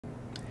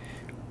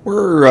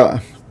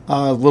We're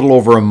a little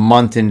over a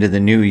month into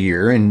the new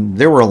year, and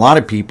there were a lot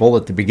of people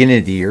at the beginning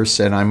of the year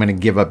said, I'm going to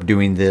give up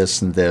doing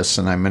this,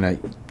 and I'm going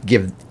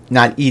to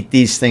not eat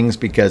these things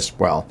because,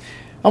 well,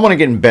 I want to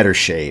get in better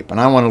shape,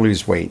 and I want to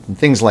lose weight, and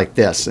things like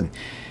this. And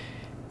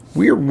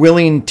we're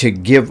willing to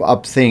give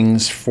up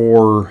things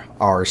for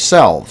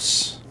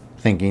ourselves,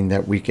 thinking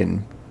that we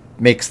can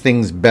make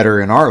things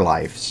better in our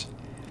lives.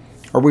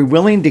 Are we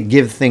willing to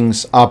give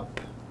things up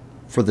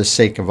for the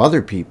sake of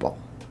other people?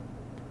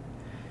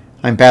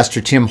 I'm Pastor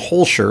Tim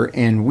Holscher,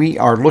 and we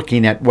are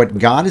looking at what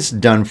God has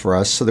done for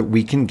us so that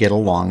we can get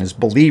along as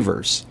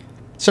believers.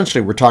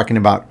 Essentially, we're talking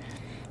about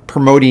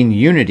promoting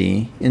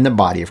unity in the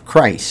body of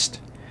Christ.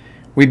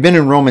 We've been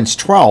in Romans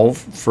 12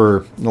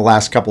 for the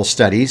last couple of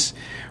studies,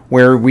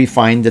 where we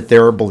find that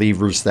there are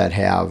believers that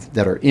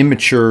are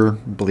immature,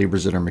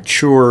 believers that are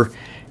mature,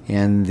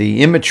 and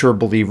the immature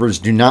believers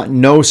do not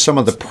know some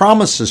of the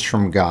promises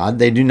from God.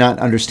 They do not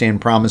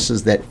understand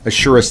promises that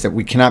assure us that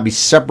we cannot be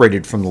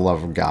separated from the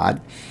love of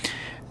God.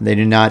 They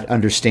do not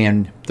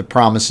understand the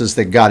promises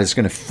that God is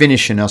going to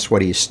finish in us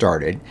what He has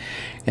started.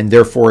 And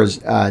therefore,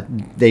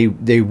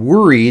 they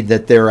worry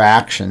that their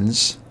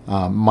actions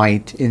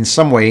might in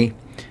some way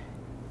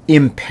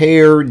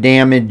impair,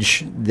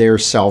 damage their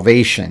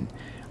salvation.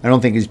 I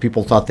don't think these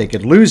people thought they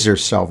could lose their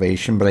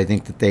salvation, but I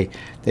think that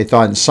they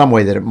thought in some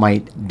way that it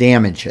might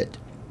damage it.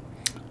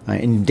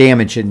 And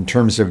damage it in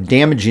terms of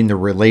damaging the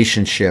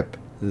relationship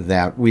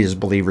that we as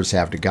believers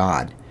have to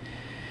God.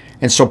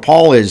 And so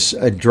Paul is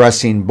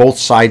addressing both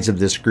sides of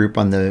this group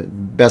on the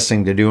best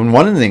thing to do. And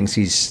one of the things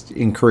he's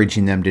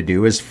encouraging them to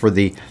do is for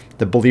the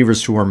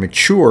believers who are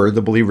mature,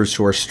 the believers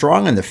who are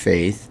strong in the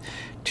faith,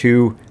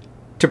 to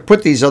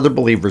put these other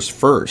believers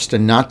first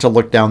and not to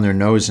look down their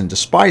nose and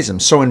despise them.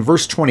 So in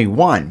verse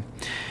 21,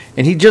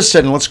 and he just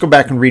said, and let's go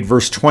back and read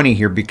verse 20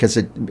 here because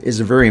it is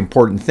a very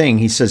important thing.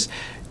 He says,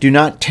 do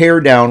not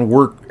tear down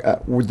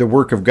the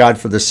work of God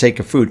for the sake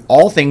of food.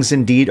 All things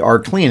indeed are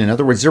clean. In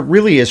other words, there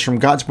really is, from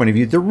God's point of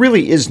view, there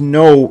really is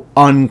no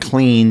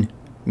unclean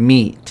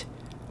meat.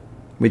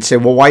 We'd say,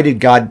 well, why did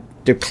God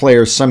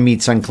declare some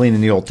meats unclean in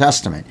the Old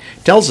Testament?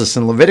 It tells us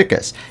in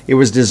Leviticus, it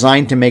was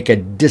designed to make a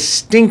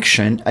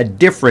distinction, a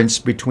difference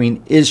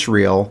between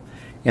Israel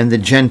and the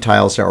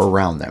Gentiles that were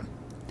around them.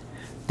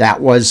 That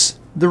was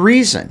the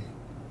reason.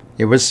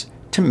 It was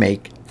to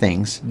make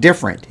things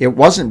different. It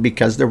wasn't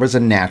because there was a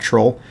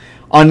natural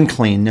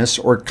uncleanness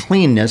or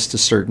cleanness to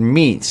certain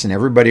meats, and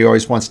everybody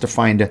always wants to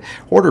find an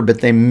order, but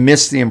they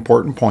miss the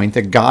important point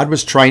that God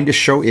was trying to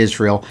show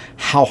Israel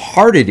how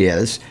hard it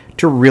is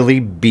to really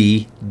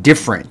be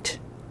different.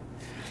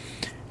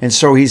 And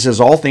so he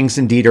says, all things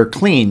indeed are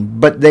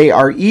clean, but they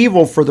are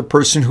evil for the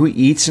person who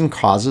eats and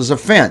causes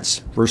offense.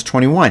 Verse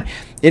 21,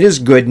 it is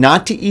good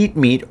not to eat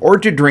meat or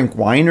to drink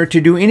wine or to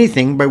do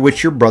anything by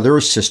which your brother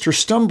or sister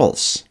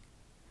stumbles.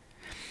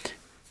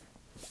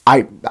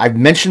 I've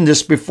mentioned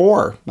this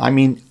before. I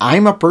mean,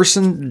 I'm a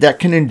person that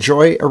can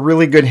enjoy a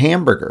really good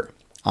hamburger.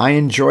 I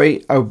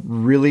enjoy a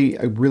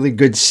really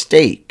good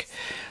steak.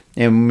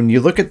 And when you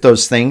look at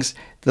those things,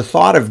 the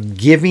thought of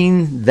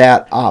giving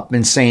that up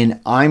and saying,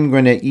 I'm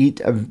going to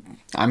eat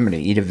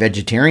a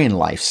vegetarian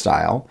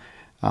lifestyle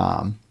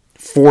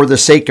for the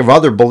sake of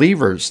other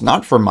believers,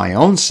 not for my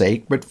own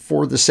sake, but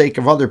for the sake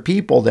of other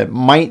people that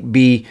might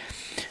be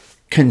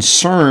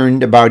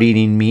concerned about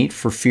eating meat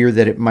for fear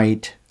that it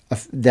might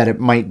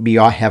be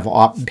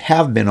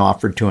have been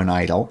offered to an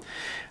idol.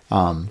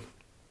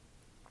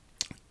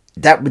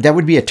 That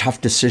would be a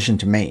tough decision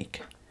to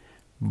make.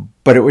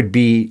 But it would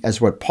be, as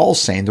what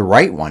Paul's saying, the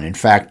right one. In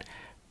fact,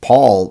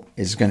 Paul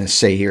is going to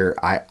say here,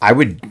 I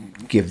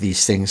would give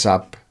these things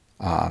up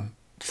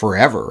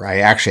forever.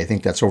 I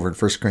think that's over in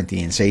 1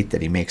 Corinthians 8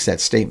 that he makes that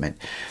statement.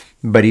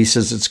 But he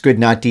says it's good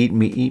not to eat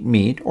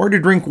meat or to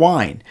drink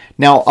wine.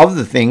 Now, of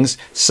the things,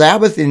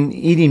 Sabbath and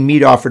eating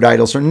meat offered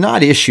idols are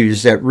not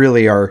issues that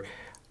really are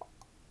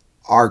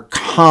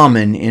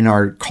common in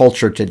our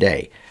culture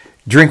today.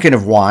 Drinking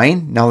of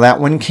wine, now that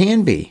one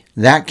can be.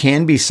 That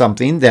can be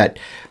something that,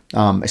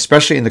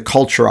 especially in the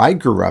culture I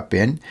grew up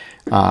in,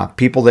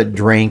 people that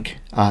drank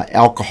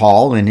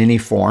alcohol in any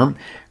form,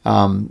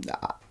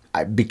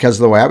 because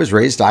of the way I was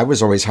raised, I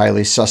was always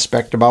highly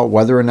suspect about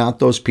whether or not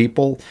those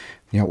people,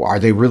 are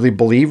they really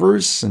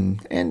believers?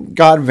 And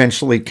God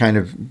eventually kind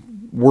of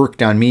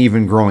worked on me,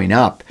 even growing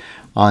up,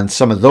 on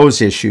some of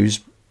those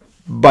issues.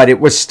 But it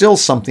was still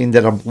something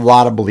that a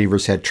lot of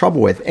believers had trouble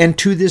with. And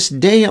to this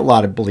day, a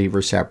lot of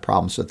believers have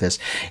problems with this.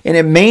 And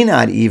it may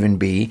not even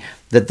be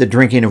that the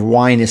drinking of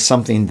wine is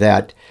something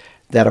that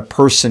a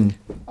person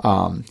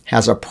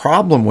has a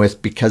problem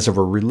with because of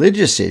a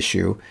religious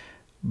issue.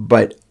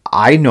 But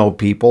I know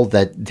people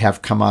that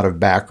have come out of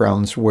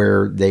backgrounds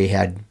where they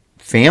had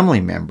family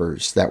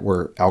members that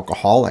were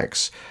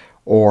alcoholics,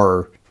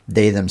 or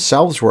they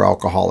themselves were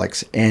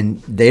alcoholics,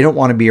 and they don't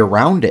want to be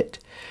around it.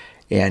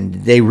 And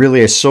they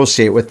really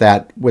associate with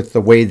that, with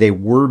the way they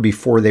were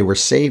before they were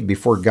saved,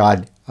 before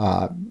God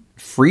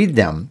freed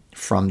them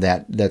from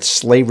that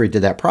slavery to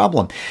that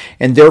problem.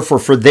 And therefore,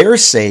 for their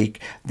sake,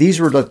 these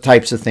were the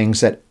types of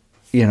things that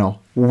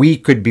we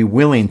could be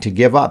willing to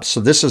give up. So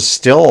this is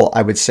still,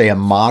 I would say, a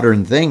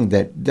modern thing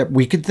that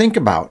we could think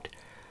about.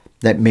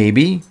 That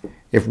maybe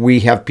if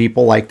we have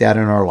people like that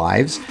in our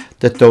lives,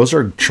 that those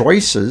are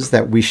choices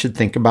that we should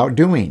think about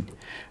doing.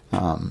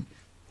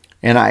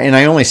 And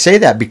I only say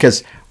that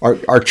because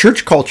our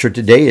church culture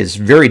today is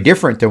very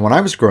different than when I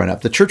was growing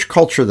up. The church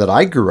culture that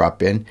I grew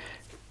up in,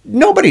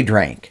 nobody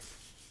drank.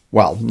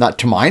 Well, not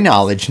to my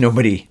knowledge,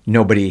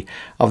 nobody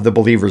of the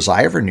believers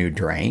I ever knew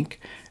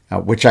drank,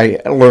 which I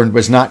learned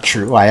was not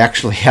true. I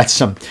actually had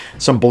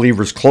some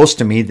believers close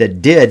to me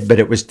that did, but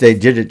they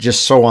did it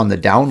just so on the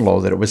down low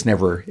that it was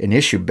never an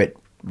issue. But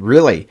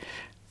really,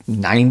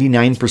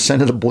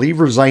 99% of the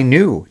believers I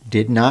knew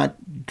did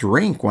not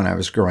drink when I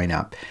was growing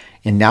up.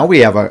 And now we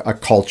have a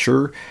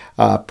culture,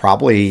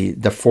 probably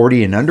the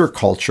 40 and under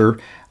culture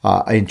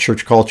in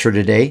church culture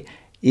today.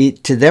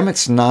 To them,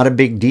 it's not a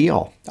big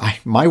deal.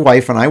 My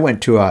wife and I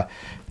went to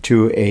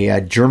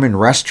a German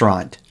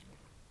restaurant,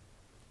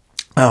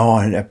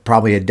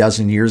 probably a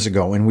dozen years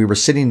ago, and we were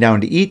sitting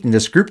down to eat, and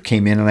this group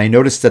came in, and I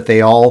noticed that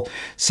they all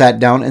sat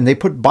down, and they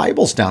put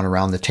Bibles down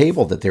around the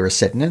table that they were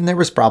sitting in, and there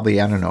was probably,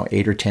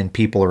 8 or 10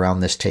 people around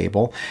this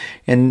table,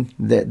 and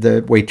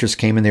the waitress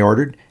came and they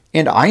ordered,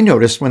 and I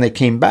noticed when they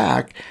came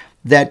back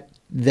that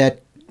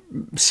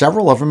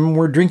several of them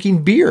were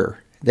drinking beer.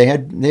 They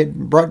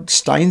had brought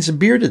steins of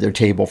beer to their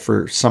table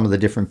for some of the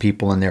different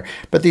people in there.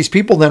 But these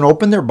people then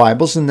opened their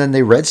Bibles and then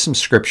they read some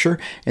scripture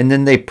and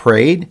then they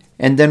prayed.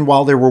 And then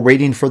while they were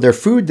waiting for their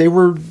food, they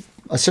were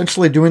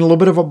essentially doing a little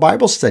bit of a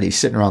Bible study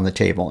sitting around the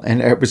table.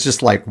 And it was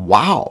just like,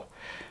 wow,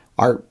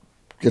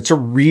 it's a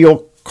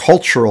real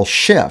cultural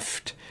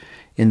shift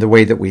in the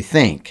way that we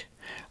think.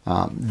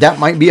 That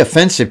might be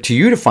offensive to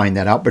you to find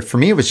that out, but for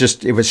me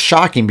it was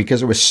shocking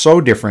because it was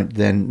so different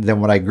than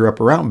what I grew up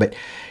around. But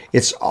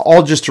it's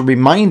all just a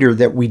reminder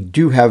that we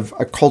do have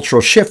a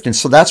cultural shift. And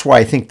so that's why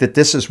I think that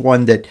this is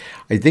one that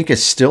I think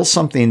is still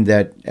something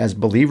that as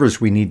believers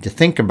we need to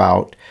think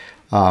about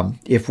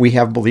if we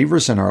have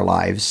believers in our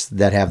lives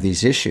that have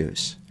these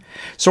issues.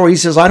 So he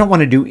says, I don't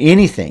want to do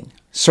anything.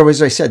 So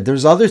as I said,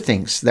 there's other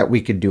things that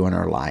we could do in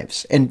our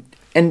lives. And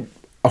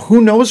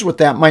who knows what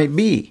that might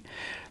be.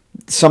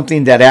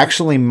 Something that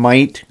actually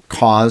might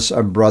cause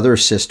a brother or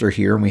sister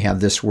here, and we have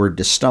this word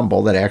to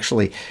stumble, that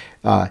actually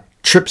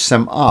trips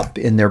them up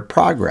in their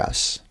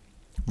progress.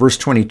 Verse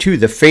 22,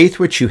 the faith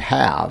which you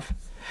have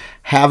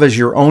as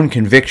your own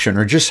conviction,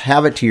 or just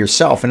have it to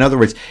yourself. In other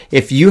words,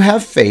 if you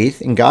have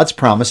faith in God's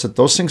promise that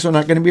those things are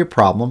not going to be a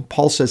problem,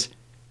 Paul says,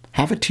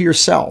 have it to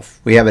yourself.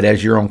 We have it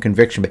as your own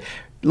conviction. But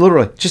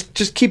literally,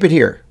 just keep it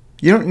here.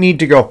 You don't need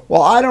to go,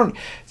 well, I don't,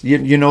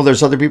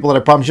 there's other people that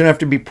have problems. You don't have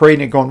to be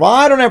praying and going, well,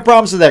 I don't have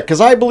problems with that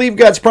because I believe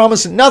God's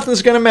promise and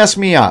nothing's going to mess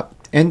me up.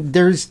 And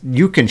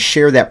you can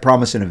share that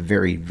promise in a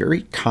very,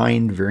 very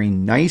kind, very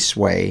nice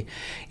way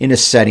in a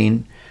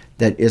setting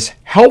that is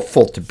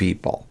helpful to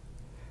people.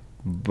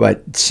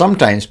 But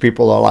sometimes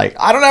people are like,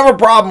 I don't have a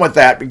problem with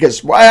that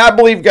because I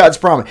believe God's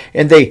promise.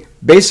 And they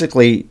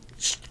basically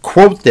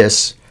quote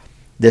this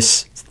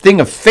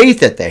thing of faith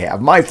that they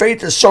have. My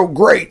faith is so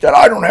great that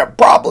I don't have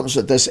problems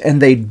with this.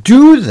 And they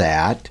do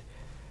that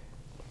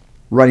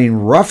running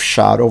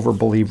roughshod over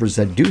believers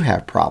that do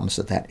have problems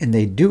with that. And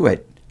they do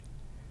it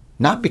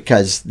not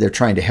because they're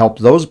trying to help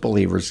those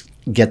believers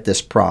get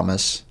this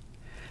promise.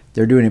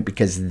 They're doing it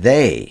because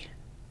they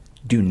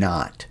do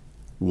not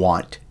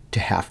want to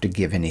have to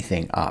give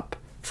anything up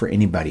for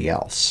anybody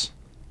else.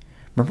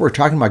 Remember, we're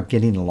talking about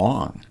getting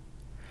along.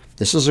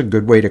 This is a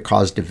good way to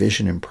cause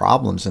division and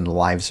problems in the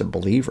lives of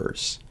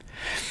believers.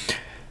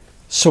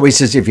 So he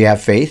says, if you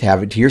have faith,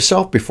 have it to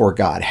yourself before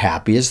God.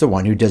 Happy is the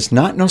one who does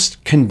not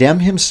condemn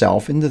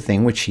himself in the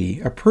thing which he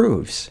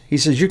approves. He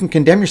says you can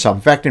condemn yourself.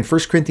 In fact, in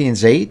 1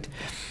 Corinthians 8,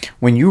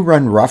 when you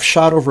run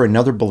roughshod over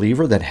another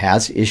believer that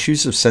has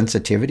issues of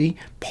sensitivity,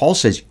 Paul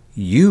says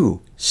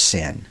you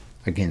sin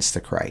against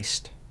the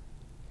Christ.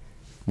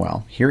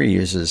 Well, here he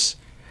uses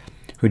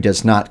who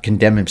does not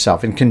condemn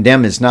himself. And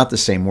condemn is not the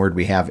same word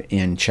we have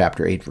in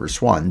chapter 8,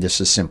 verse 1.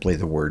 This is simply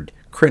the word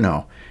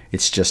krino.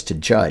 It's just to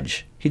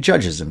judge. He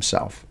judges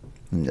himself.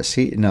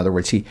 In other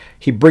words,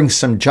 he brings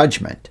some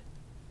judgment.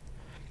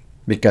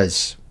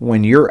 Because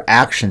when your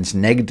actions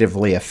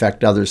negatively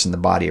affect others in the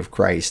body of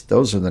Christ,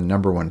 those are the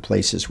number one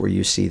places where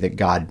you see that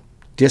God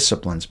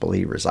disciplines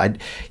believers.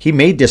 He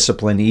may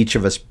discipline each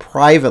of us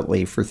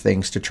privately for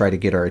things to try to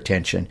get our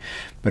attention.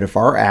 But if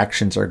our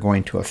actions are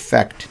going to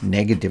affect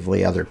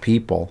negatively other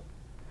people,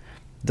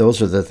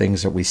 those are the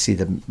things that we see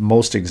the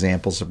most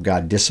examples of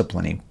God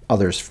disciplining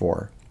others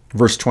for.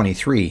 Verse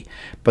 23,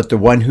 but the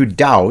one who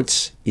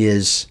doubts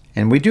is,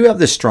 and we do have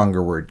this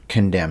stronger word,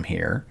 condemn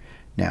here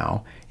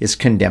now, is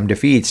condemned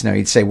if he eats. Now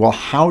you'd say, well,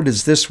 how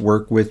does this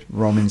work with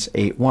Romans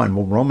 8:1?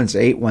 Well, Romans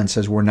 8:1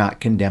 says we're not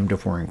condemned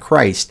if we're in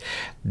Christ.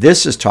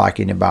 This is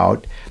talking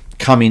about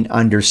coming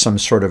under some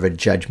sort of a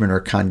judgment or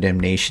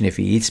condemnation if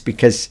he eats,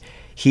 because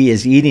he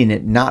is eating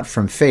it not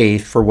from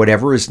faith, for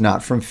whatever is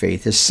not from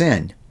faith is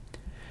sin.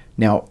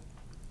 Now,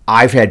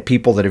 I've had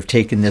people that have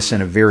taken this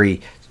in a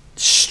very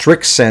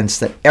strict sense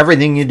that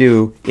everything you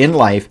do in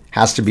life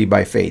has to be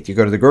by faith. You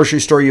go to the grocery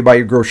store, you buy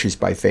your groceries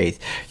by faith.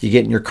 You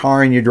get in your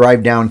car and you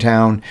drive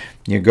downtown,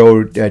 you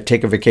go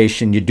take a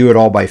vacation, you do it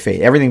all by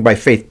faith. Everything by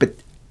faith. But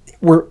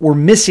we're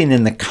missing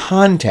in the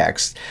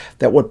context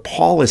that what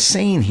Paul is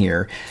saying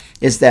here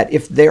is that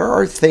if there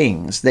are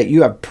things that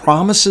you have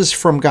promises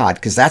from God,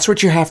 because that's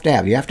what you have to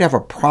have a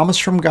promise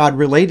from God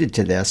related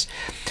to this.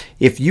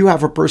 If you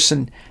have a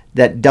person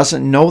that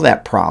doesn't know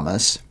that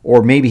promise,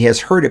 or maybe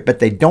has heard it, but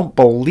they don't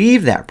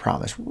believe that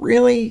promise.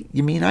 Really?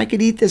 You mean I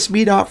could eat this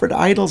meat offered to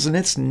idols and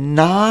it's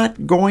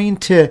not going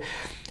to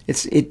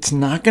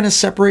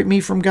separate me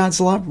from God's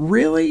love?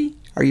 Really?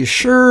 Are you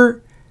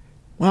sure?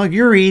 Well,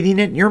 you're eating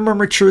it, and you're more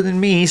mature than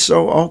me,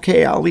 so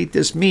okay, I'll eat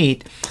this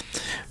meat.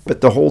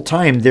 But the whole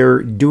time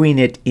they're doing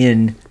it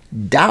in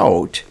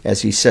doubt,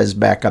 as he says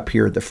back up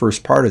here at the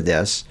first part of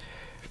this,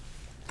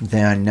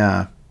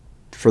 then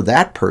for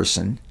that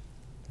person,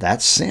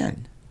 that's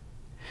sin,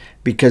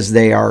 because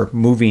they are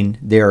moving.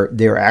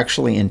 They're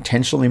actually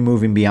intentionally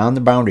moving beyond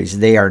the boundaries.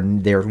 They're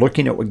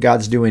looking at what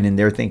God's doing and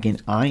they're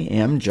thinking, I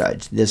am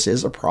judged. This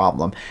is a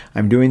problem.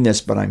 I'm doing this,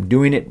 but I'm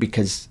doing it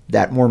because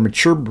that more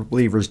mature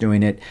believer is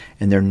doing it,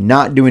 and they're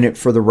not doing it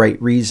for the right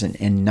reason.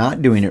 And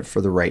not doing it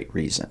for the right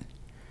reason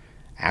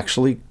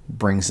actually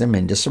brings them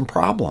into some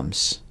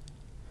problems.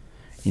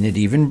 And it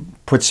even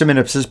puts them in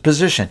a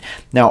position.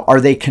 Now,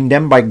 are they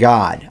condemned by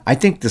God? I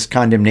think this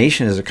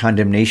condemnation is a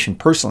condemnation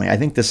personally. I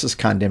think this is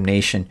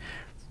condemnation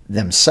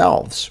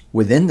themselves,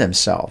 within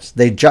themselves.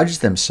 They judge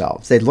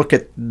themselves. They look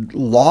at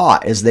law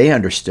as they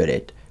understood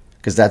it,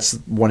 because that's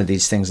one of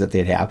these things that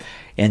they'd have.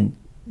 And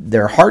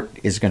their heart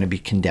is going to be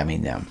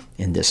condemning them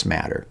in this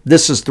matter.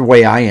 This is the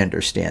way I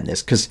understand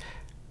this, because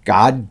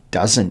God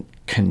doesn't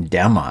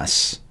condemn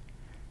us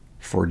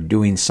for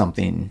doing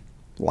something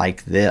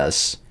like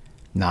this,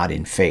 not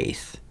in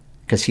faith,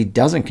 because he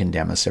doesn't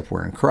condemn us if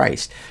we're in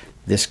Christ.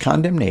 This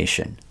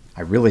condemnation,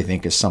 I really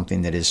think, is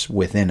something that is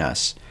within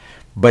us.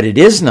 But it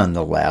is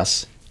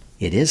nonetheless,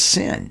 it is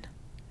sin,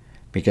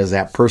 because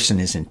that person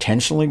is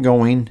intentionally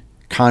going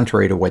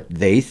contrary to what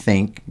they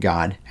think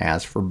God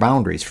has for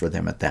boundaries for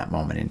them at that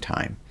moment in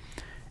time.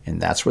 And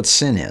that's what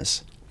sin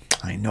is.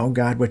 I know,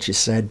 God, what you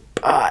said,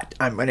 but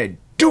I'm going to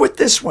do it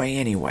this way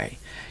anyway.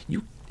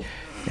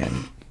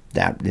 And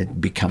that it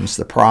becomes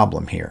the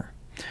problem here.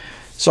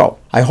 So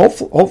I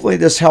hopefully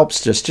this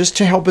helps just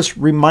to help us,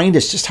 remind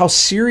us just how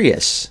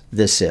serious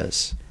this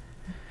is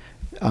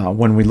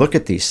when we look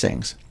at these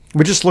things.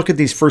 We just look at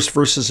these first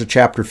verses of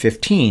chapter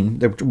 15,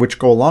 which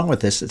go along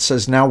with this. It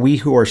says, now we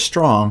who are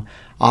strong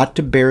ought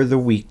to bear the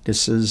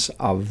weaknesses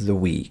of the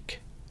weak,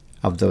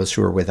 of those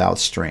who are without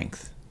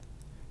strength.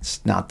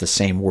 It's not the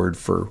same word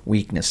for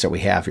weakness that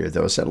we have here.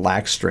 Those that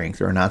lack strength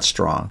or are not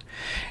strong,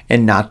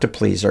 and not to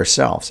please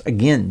ourselves.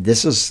 Again,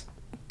 this is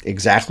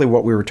exactly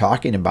what we were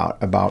talking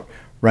about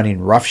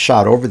running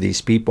roughshod over these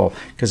people,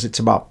 because it's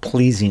about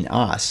pleasing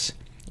us.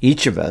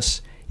 Each of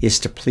us is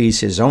to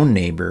please his own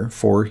neighbor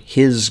for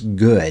his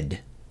good.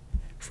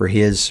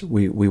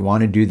 We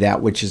want to do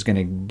that which is going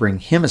to bring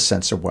him a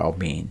sense of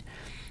well-being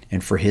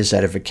and for his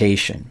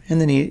edification. And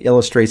then he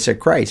illustrates that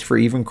Christ, for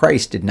even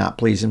Christ did not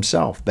please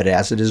himself, but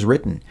as it is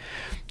written,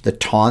 the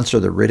taunts or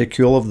the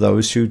ridicule of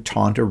those who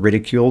taunt or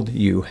ridiculed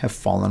you have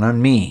fallen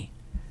on me.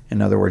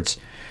 In other words,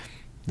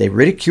 they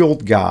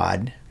ridiculed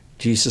God.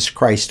 Jesus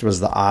Christ was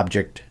the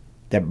object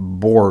that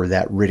bore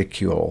that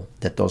ridicule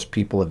that those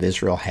people of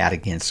Israel had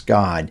against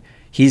God.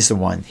 He was the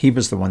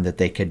one that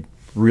they could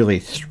really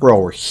throw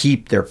or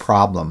heap their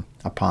problem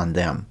upon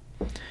them.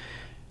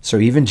 So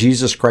even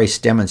Jesus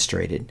Christ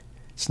demonstrated,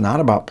 it's not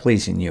about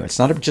pleasing you. It's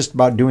not just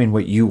about doing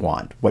what you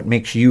want, what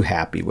makes you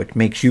happy, what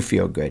makes you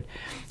feel good.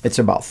 It's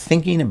about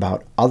thinking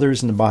about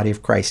others in the body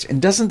of Christ.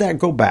 And doesn't that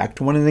go back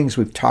to one of the things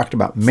we've talked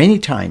about many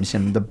times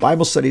in the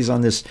Bible studies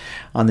on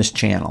this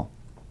channel,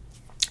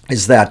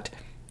 is that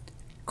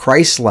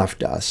Christ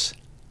left us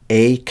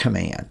a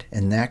command,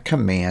 and that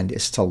command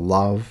is to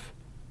love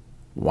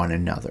one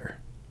another.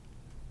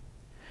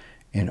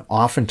 And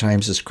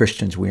oftentimes as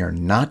Christians, we are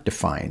not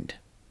defined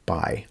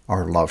by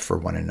our love for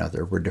one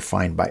another. We're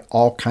defined by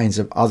all kinds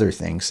of other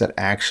things that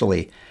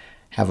actually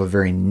have a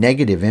very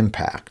negative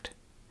impact,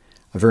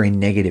 a very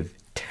negative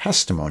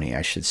testimony,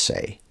 I should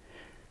say,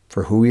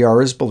 for who we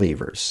are as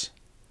believers,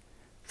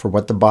 for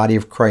what the body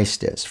of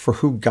Christ is, for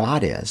who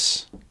God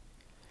is.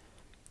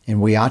 And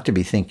we ought to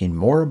be thinking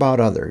more about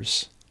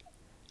others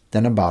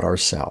than about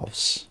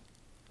ourselves.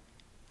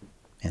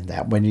 And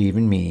that would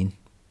even mean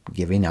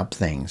giving up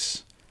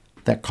things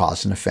that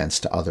cause an offense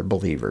to other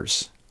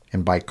believers.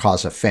 And by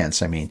cause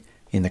offense, I mean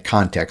in the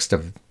context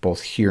of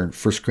both here in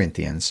 1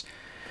 Corinthians,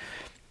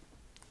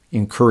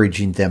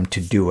 encouraging them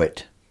to do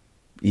it,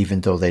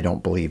 even though they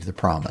don't believe the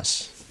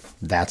promise.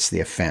 That's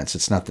the offense.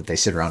 It's not that they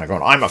sit around and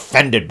go, I'm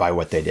offended by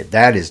what they did.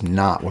 That is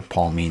not what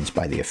Paul means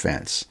by the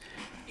offense.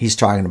 He's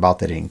talking about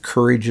that it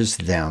encourages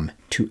them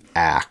to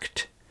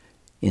act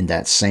in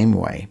that same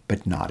way,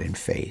 but not in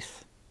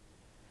faith.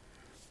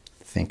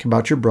 Think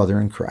about your brother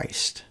in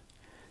Christ.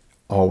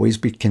 Always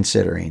be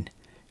considering,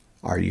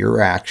 are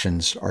your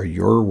actions, are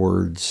your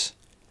words,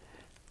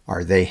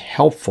 Are they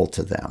helpful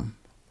to them,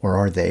 or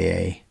are they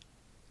a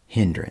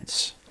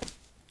hindrance?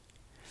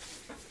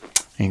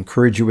 I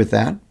encourage you with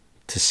that,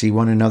 to see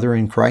one another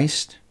in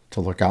Christ,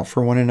 to look out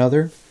for one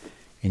another.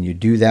 And you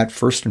do that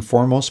first and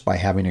foremost by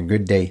having a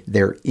good day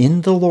there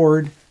in the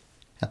Lord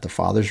at the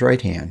Father's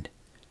right hand.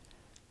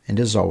 And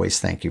as always,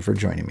 thank you for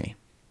joining me.